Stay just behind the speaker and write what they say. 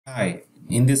Hi,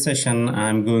 in this session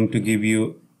I'm going to give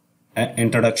you an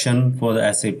introduction for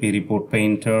the SAP Report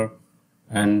Painter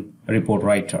and Report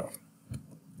Writer.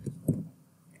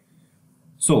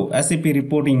 So SAP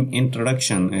Reporting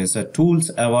Introduction is a tools.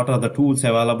 What are the tools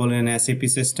available in SAP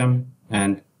system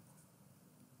and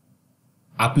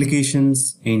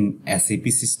applications in SAP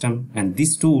system, and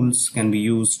these tools can be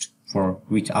used for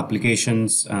which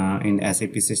applications in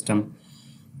SAP system,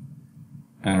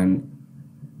 and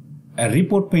a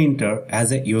report painter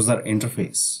as a user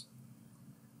interface.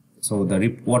 So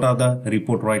what are the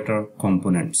report writer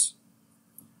components?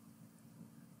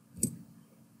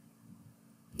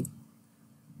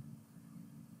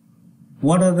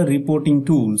 What are the reporting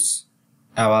tools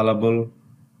available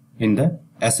in the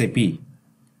SAP?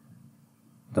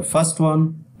 The first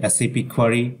one, SAP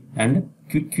Query and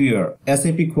Quick Query.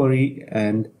 SAP Query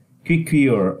and Quick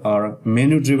Query are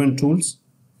menu-driven tools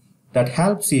that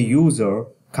helps a user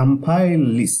compile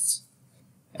lists.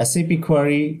 SAP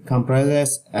Query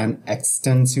comprises an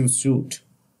extensive suite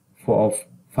of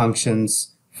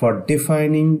functions for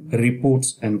defining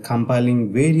reports and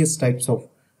compiling various types of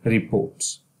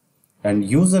reports. And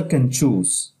user can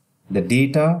choose the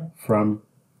data from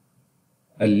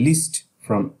a list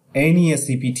from any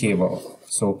SAP table.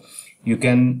 So you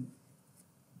can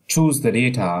choose the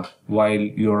data while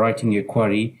you're writing a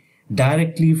query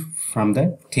directly from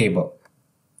the table.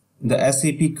 The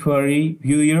SAP Query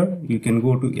Viewer, you can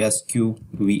go to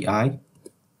SQVI.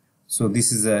 So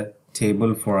this is a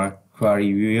table for a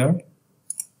query viewer.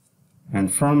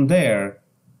 And from there,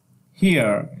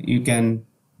 here you can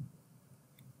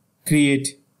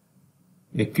create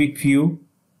a quick view.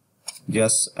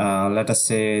 Just let us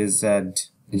say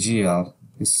ZGL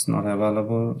is not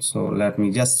available. So let me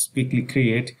just quickly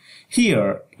create.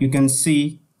 Here you can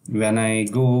see when I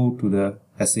go to the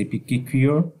SAP Quick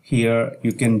Viewer, here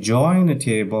you can join a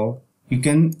table. You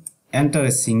can enter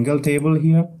a single table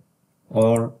here,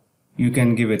 or you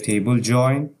can give a table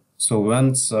join. So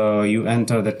once you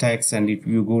enter the text, and if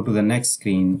you go to the next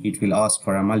screen, it will ask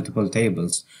for multiple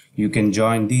tables. You can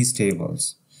join these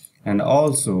tables, and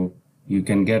also you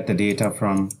can get the data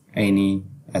from any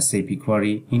SAP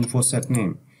query info set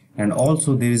name. And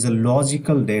also there is a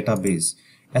logical database.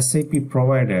 SAP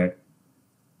provided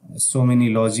so many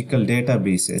logical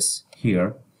databases.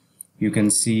 Here you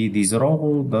can see these are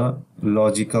all the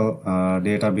logical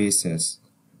databases.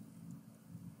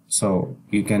 So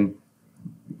you can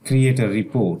create a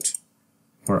report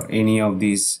for any of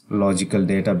these logical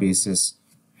databases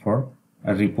for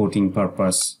a reporting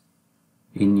purpose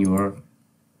in your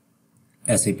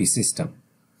SAP system.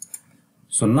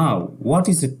 So now what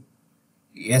is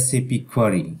a SAP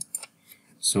query?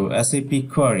 So SAP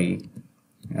query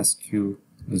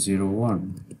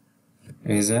SQ01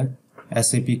 is a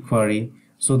SAP query.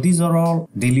 So these are all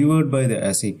delivered by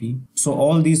the SAP. So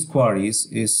all these queries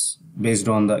is based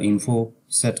on the info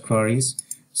set queries.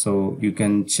 So you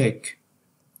can check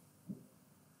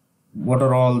what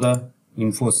are all the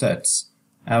info sets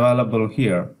available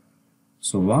here.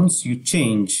 So once you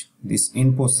change this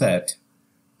info set,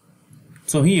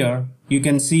 so here you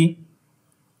can see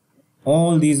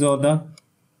all these are the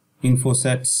info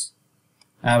sets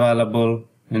available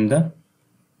in the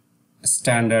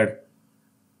standard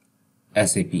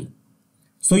SAP.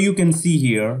 So you can see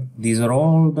here these are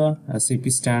all the SAP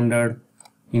standard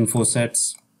info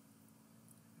sets.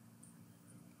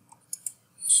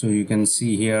 So you can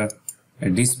see here a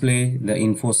display the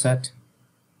info set.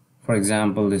 For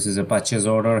example, this is a purchase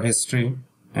order history,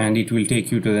 and it will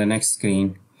take you to the next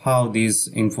screen how these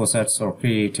info sets are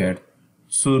created.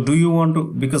 So do you want to,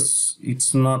 because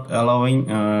it's not allowing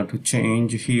to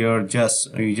change here,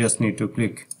 you just need to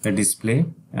click the display.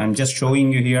 I'm just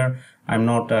showing you here. I'm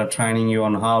not training you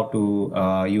on how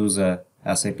to use a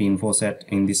SAP info set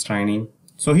in this training.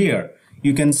 So here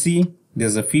you can see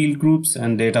there's a field groups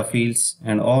and data fields,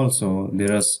 and also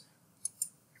there is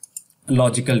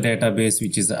logical database,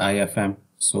 which is the IFM.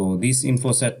 So this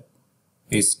info set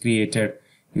is created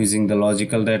using the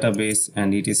logical database,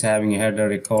 and it is having a header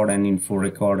record and info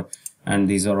record, and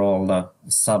these are all the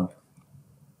sub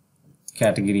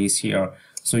categories here.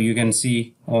 So you can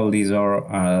see all these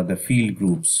are the field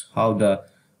groups, how the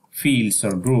fields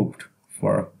are grouped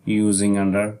for using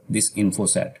under this info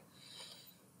set.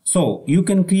 So you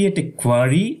can create a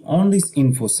query on this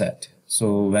info set.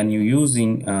 So when you're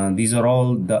using these are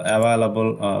all the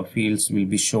available fields will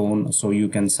be shown, so you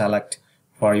can select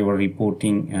for your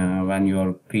reporting when you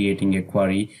are creating a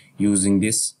query using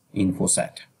this info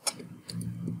set.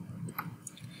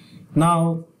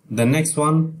 Now the next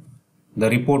one,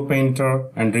 the report painter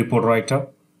and report writer.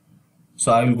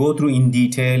 So I will go through in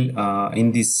detail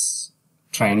in this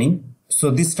training. So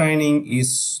this training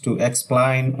is to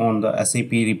explain on the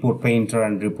SAP Report Painter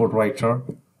and Report Writer.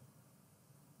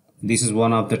 This is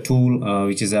one of the tool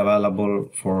which is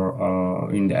available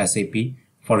for in the SAP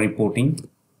for reporting.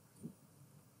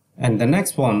 And the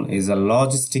next one is a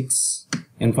logistics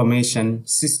information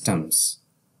systems.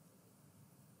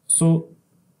 So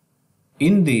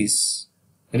in this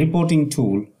reporting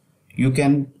tool, you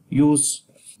can use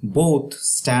both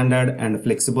standard and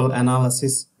flexible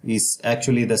analysis. Is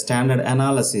actually the standard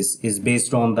analysis is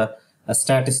based on the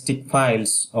statistic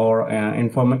files or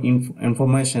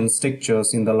information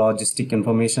structures in the logistic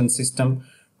information system,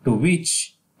 to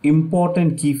which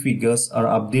important key figures are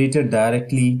updated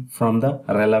directly from the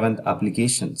relevant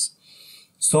applications.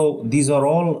 So these are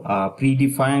all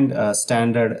predefined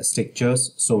standard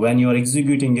structures. So when you are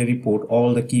executing a report,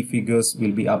 all the key figures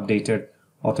will be updated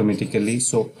automatically.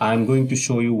 So I'm going to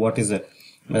show you what is a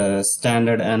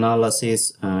standard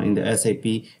analysis in the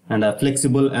SAP, and a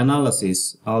flexible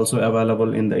analysis also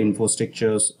available in the info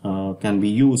structures can be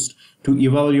used to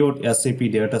evaluate SAP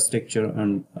data structure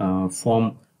and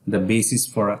form the basis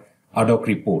for ad hoc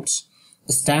reports.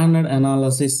 Standard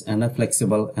analysis and a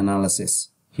flexible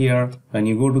analysis. Here, when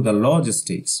you go to the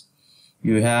logistics,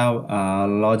 you have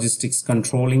logistics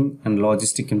controlling and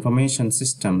logistic information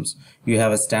systems. You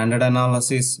have a standard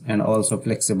analysis and also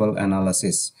flexible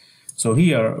analysis. So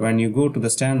here, when you go to the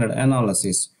standard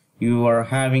analysis, you are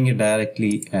having it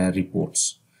directly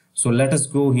reports. So let us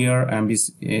go here,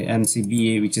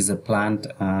 MCBA, which is a plant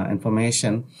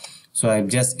information. So I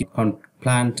just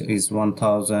plant is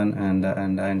 1000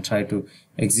 and try to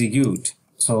execute.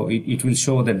 So it will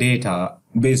show the data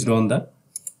based on the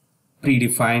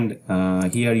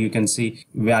predefined. Here you can see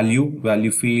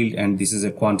value field, and this is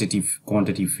a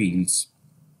quantity fields.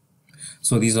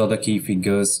 So these are the key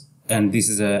figures, and this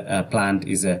is a plant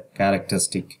is a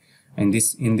characteristic in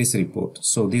this report.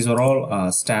 So these are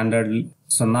all standard.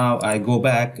 So now I go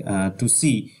back to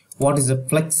see what is a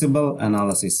flexible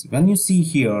analysis. When you see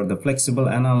here the flexible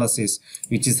analysis,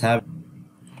 which is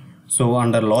so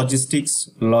under logistics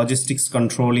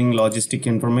controlling logistic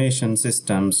information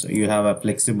systems, you have a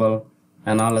flexible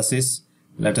analysis.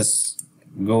 Let us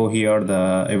go here,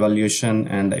 the evaluation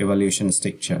and the evaluation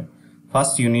structure.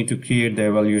 First you need to create the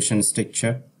evaluation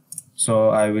structure.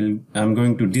 So I'm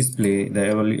going to display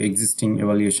the existing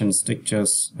evaluation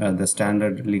structures the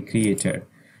standardly created.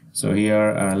 So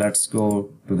here let's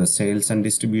go to the sales and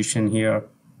distribution here.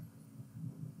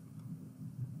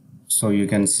 So you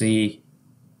can see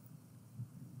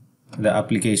the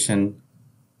application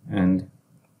and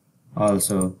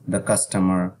also the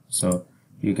customer. So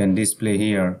you can display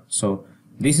here. So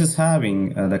this is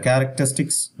having the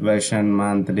characteristics, version,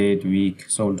 month, date, week,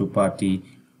 sold to party,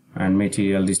 and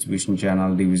material, distribution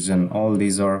channel, division. All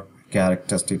these are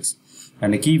characteristics,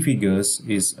 and the key figures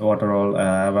is what are all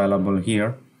available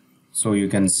here. So you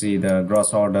can see the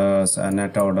gross orders,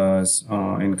 net orders,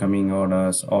 incoming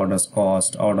orders, orders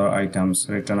cost, order items,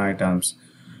 return items,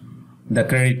 the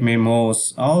credit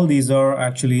memos. All these are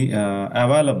actually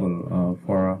available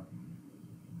for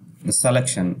the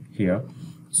selection here.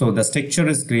 So the structure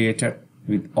is created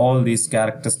with all these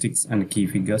characteristics and key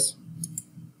figures.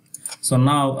 So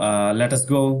now let us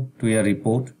go to a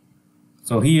report.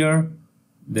 So here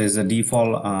there's a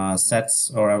default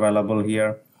sets are available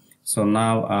here. So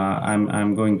now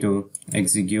I'm going to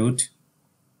execute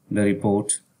the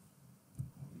report.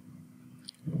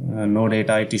 No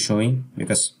data it is showing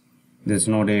because there's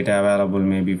no data available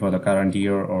maybe for the current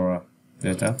year or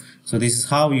data. So this is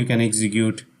how you can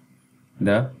execute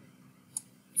the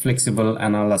flexible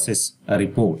analysis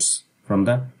reports from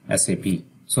the SAP.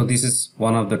 So this is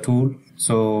one of the tool.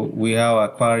 So we have a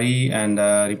query and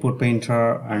a report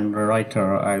painter and a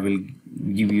writer. I will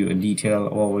give you a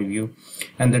detailed overview.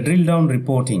 And the drill down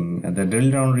reporting. The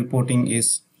drill down reporting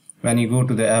is when you go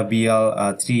to the FBL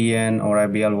 3N or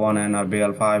FBL 1N or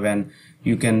FBL 5N,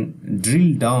 you can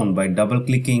drill down by double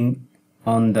clicking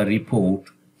on the report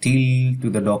till to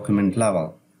the document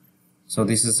level. So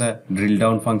this is a drill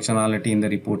down functionality in the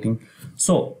reporting.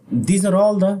 So these are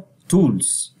all the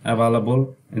tools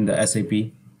available in the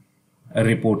SAP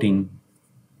reporting.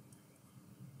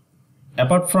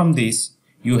 Apart from this,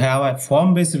 you have a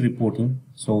form-based reporting.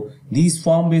 So these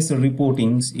form-based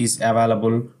reportings is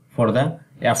available for the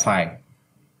FI.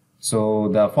 So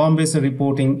the form-based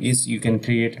reporting is you can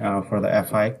create for the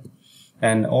FI,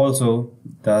 and also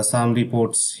the some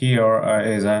reports here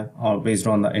is based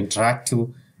on the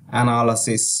interactive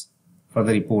analysis for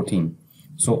the reporting.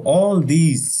 So all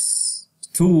these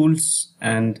tools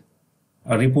and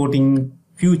reporting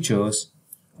features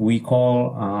we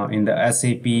call in the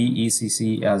SAP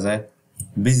ECC as a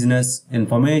business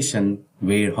information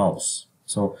warehouse.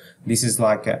 So this is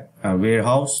like a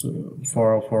warehouse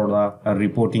for the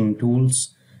reporting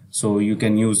tools. So you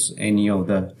can use any of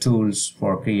the tools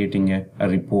for creating a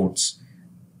reports,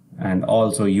 and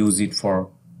also use it for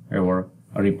our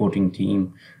reporting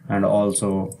team, and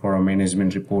also for a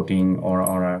management reporting or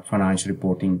a financial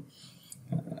reporting.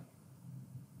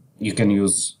 You can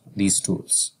use these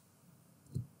tools.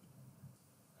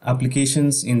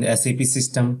 Applications in the SAP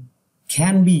system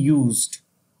can use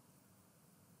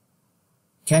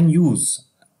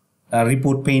a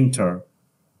report painter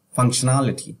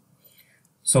functionality.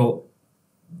 So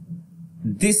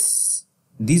these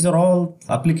are all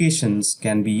applications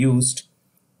can be used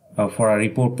for a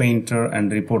report painter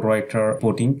and report writer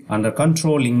reporting. Under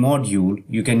controlling module,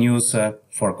 you can use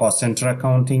for cost center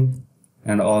accounting,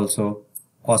 and also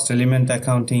cost element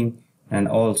accounting, and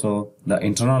also the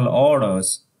internal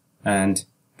orders and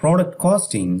product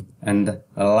costing, and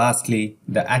lastly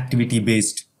the activity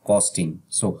based costing.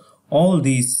 So all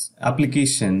these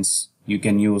applications you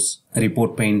can use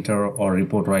report painter or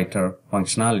report writer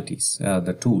functionalities,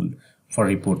 the tool for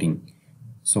reporting.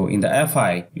 So in the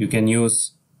FI, you can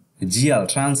use GL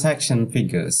transaction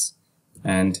figures,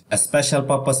 and a special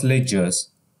purpose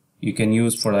ledgers you can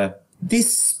use for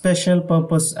this special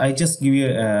purpose. I just give you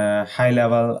a high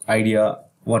level idea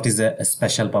what is a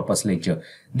special purpose ledger.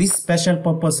 This special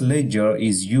purpose ledger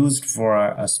is used for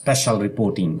a special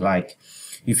reporting, like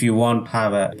if you want to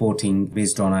have a reporting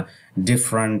based on a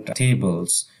different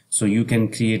tables, so you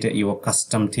can create your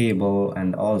custom table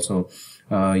and also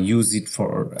use it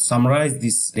for summarize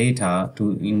this data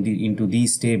into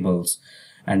these tables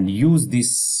and use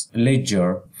this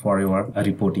ledger for your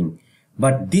reporting.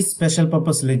 But this special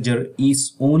purpose ledger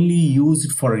is only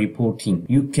used for reporting.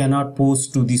 You cannot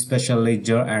post to the special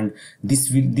ledger, and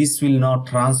this will not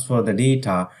transfer the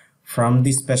data from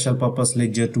the special purpose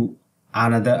ledger to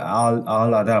another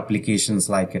all other applications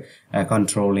like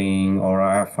controlling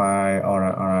or FI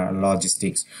or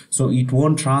logistics. So it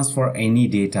won't transfer any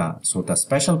data. So the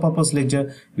special purpose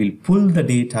ledger will pull the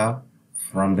data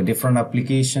from the different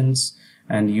applications,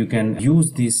 and you can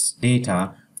use this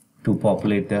data to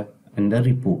populate in the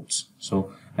reports.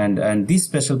 So and this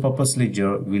special purpose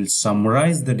ledger will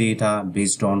summarize the data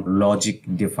based on logic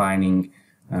defining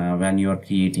when you are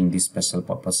creating this special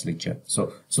purpose ledger.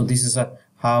 So this is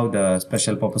how the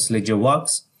special purpose ledger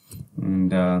works.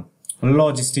 And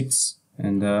logistics,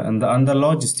 and under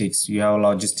logistics you have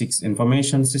logistics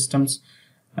information systems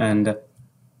and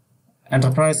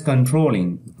enterprise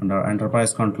controlling. Under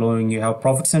enterprise controlling you have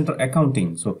profit center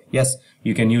accounting. So yes,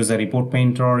 you can use a report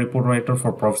painter or report writer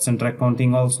for profit center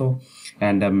accounting also,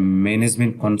 and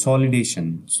management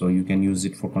consolidation, so you can use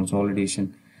it for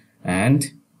consolidation,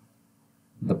 and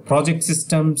the project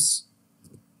systems,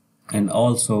 and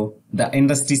also the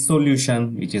industry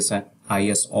solution, which is a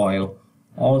IS oil.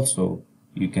 Also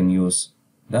you can use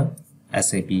the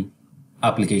SAP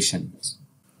applications.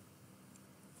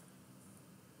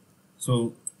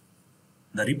 So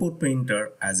the report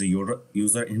painter as a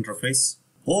user interface,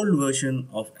 old version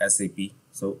of SAP,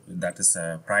 so that is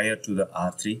prior to the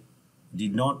R3,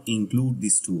 did not include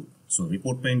this tool. So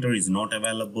report painter is not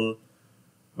available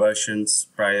versions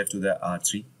prior to the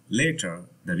R3. Later,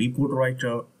 the report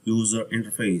writer user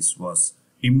interface was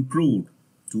improved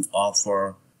to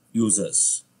offer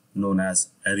users known as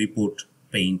a report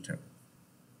painter.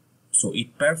 So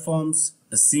it performs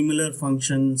similar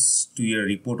functions to a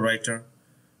report writer,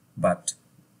 but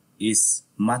is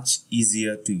much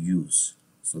easier to use.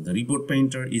 So the report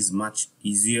painter is much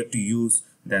easier to use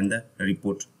than the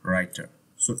report writer.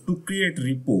 So to create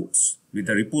reports with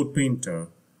the report painter,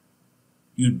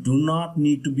 you do not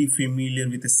need to be familiar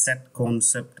with the set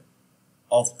concept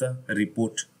of the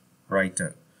report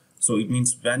writer. So it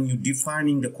means when you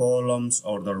defining the columns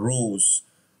or the rows,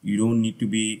 you don't need to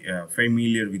be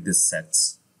familiar with the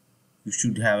sets. You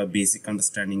should have a basic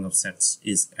understanding of sets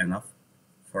is enough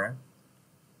for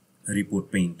a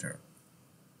report painter.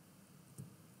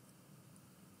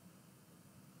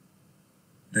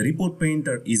 The report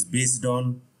painter is based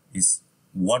on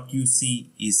what you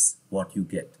see is what you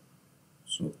get.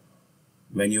 So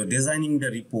when you're designing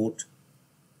the report,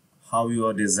 how you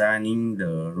are designing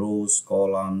the rows,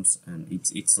 columns, and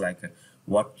it's like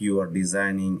what you are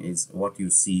designing is what you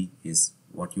see is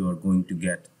what you are going to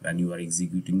get when you are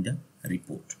executing the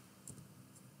report.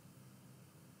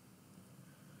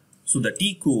 So the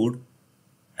T code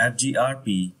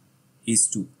FGRP is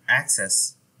to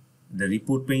access the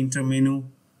report painter menu.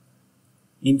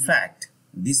 In fact,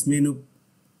 this menu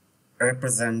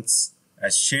represents a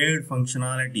shared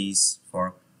functionalities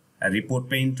for a report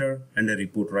painter and a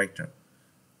report writer.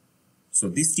 So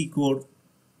this T code,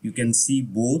 you can see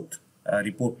both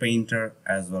report painter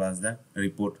as well as the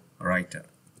report writer.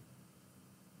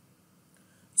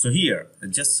 So here,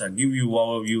 just give you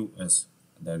overview as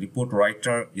the report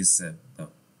writer is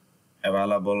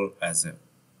available as a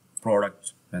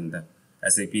product when the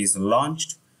SAP is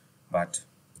launched, but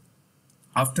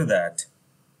after that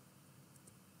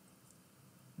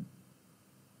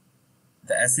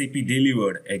the SAP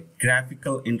delivered a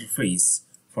graphical interface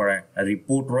for a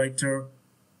report writer,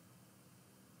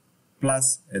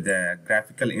 plus the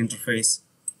graphical interface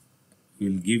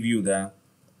will give you the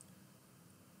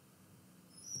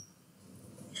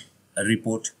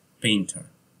report painter.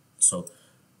 So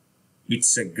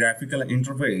it's a graphical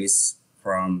interface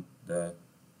from the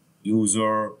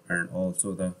user, and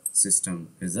also the system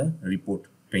is a report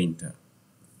painter.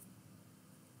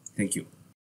 Thank you.